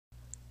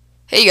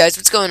Hey guys,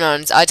 what's going on?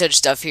 It's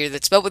iTouch here,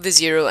 that's spelled with a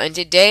zero, and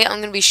today I'm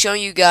going to be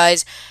showing you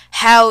guys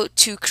how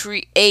to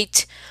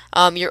create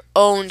your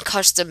own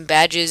custom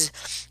badges.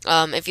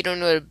 If you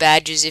don't know what a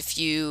badge is, if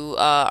you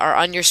are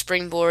on your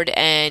springboard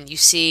and you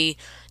see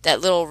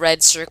that little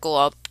red circle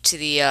up to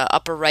the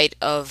upper right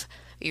of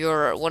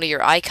one of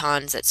your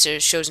icons that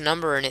shows a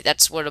number in it,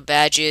 that's what a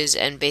badge is,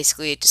 and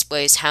basically it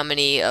displays how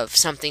many of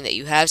something that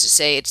you have. So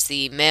say it's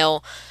the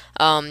mail,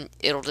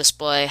 it'll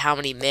display how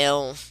many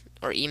mail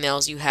or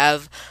emails you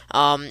have,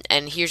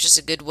 and here's just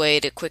a good way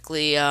to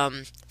quickly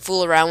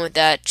fool around with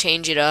that,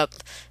 change it up,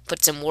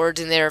 put some words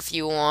in there if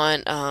you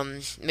want,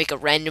 make a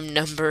random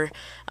number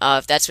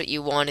if that's what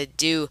you want to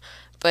do.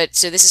 But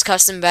so this is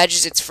Custom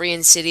Badges, it's free in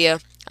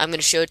Cydia. I'm going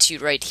to show it to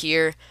you right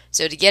here.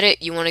 So to get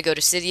it, you want to go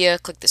to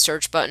Cydia, click the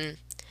search button,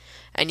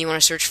 and you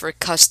want to search for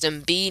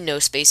Custom B, no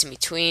space in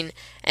between,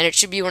 and it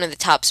should be one of the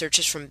top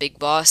searches from Big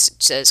Boss.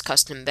 It says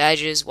Custom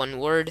Badges, one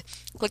word.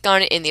 Click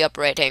on it in the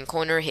upper right hand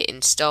corner, hit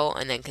install,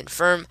 and then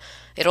confirm.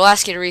 It'll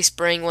ask you to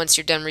respring. Once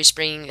you're done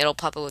respringing, it'll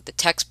pop up with the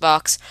text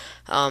box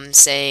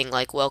saying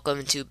like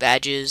welcome to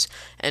badges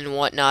and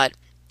whatnot.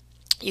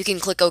 You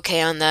can click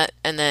OK on that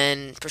and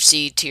then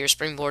proceed to your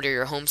springboard or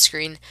your home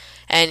screen.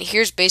 And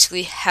here's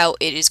basically how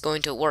it is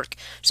going to work.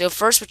 So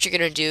first what you're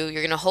going to do,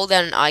 you're going to hold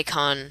down an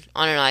icon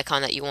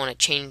that you want to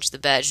change the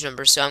badge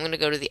number. So I'm going to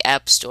go to the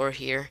App Store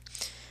here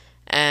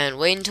and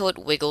wait until it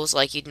wiggles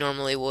like you'd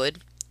normally would.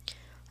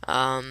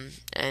 And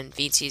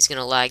VT is going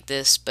to lag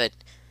this, but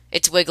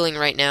it's wiggling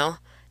right now.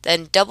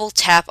 Then double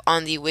tap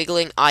on the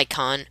wiggling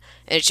icon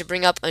and it should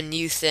bring up a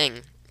new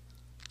thing.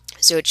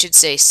 So it should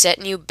say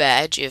set new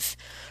badge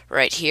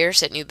right here,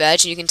 set new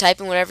badge, and you can type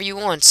in whatever you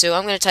want. So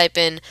I'm going to type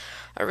in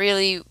a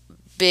really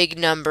big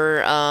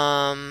number,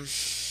 I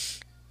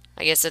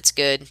guess that's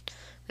good.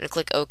 I'm going to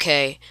click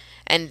OK,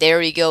 and there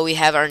we go, we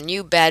have our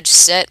new badge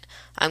set.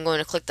 I'm going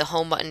to click the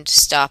home button to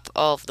stop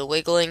all of the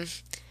wiggling,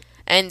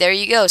 and there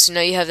you go. So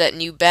now you have that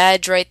new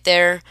badge right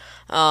there,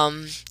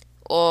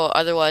 or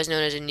otherwise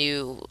known as a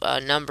new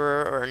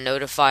number or a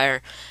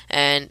notifier,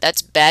 and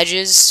that's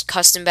badges,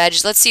 custom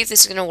badges. Let's see if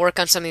this is going to work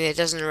on something that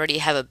doesn't already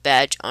have a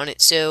badge on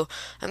it. So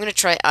I'm going to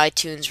try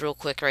iTunes real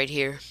quick right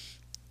here.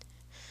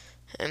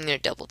 I'm going to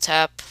double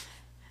tap,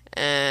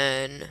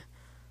 and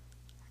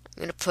I'm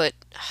going to put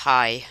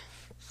hi,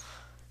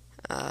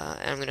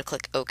 and I'm going to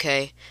click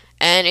OK,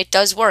 and it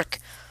does work.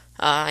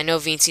 I know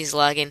Vinci's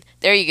lagging.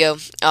 There you go.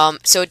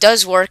 So it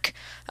does work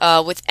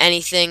with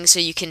anything. So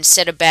you can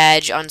set a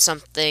badge on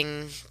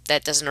something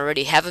that doesn't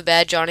already have a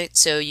badge on it.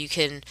 So you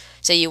can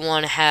say you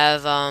want to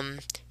have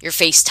your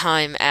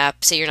FaceTime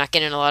app. Say you're not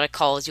getting a lot of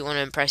calls. You want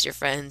to impress your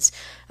friends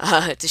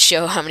to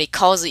show how many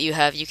calls that you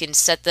have. You can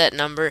set that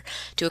number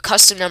to a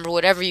custom number,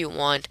 whatever you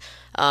want.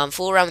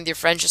 Fool around with your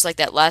friends, just like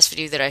that last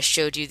video that I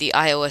showed you, the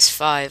iOS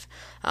 5.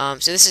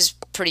 So this is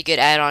pretty good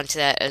add-on to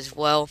that as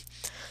well.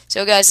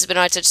 So guys, this has been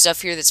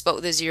iTouch here that's spelled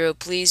with a zero.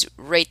 Please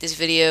rate this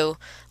video,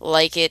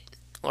 like it,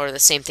 or the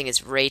same thing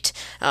as rate.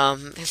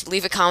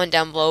 Leave a comment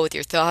down below with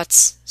your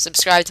thoughts.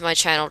 Subscribe to my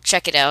channel,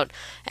 check it out,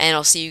 and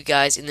I'll see you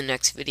guys in the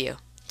next video.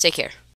 Take care.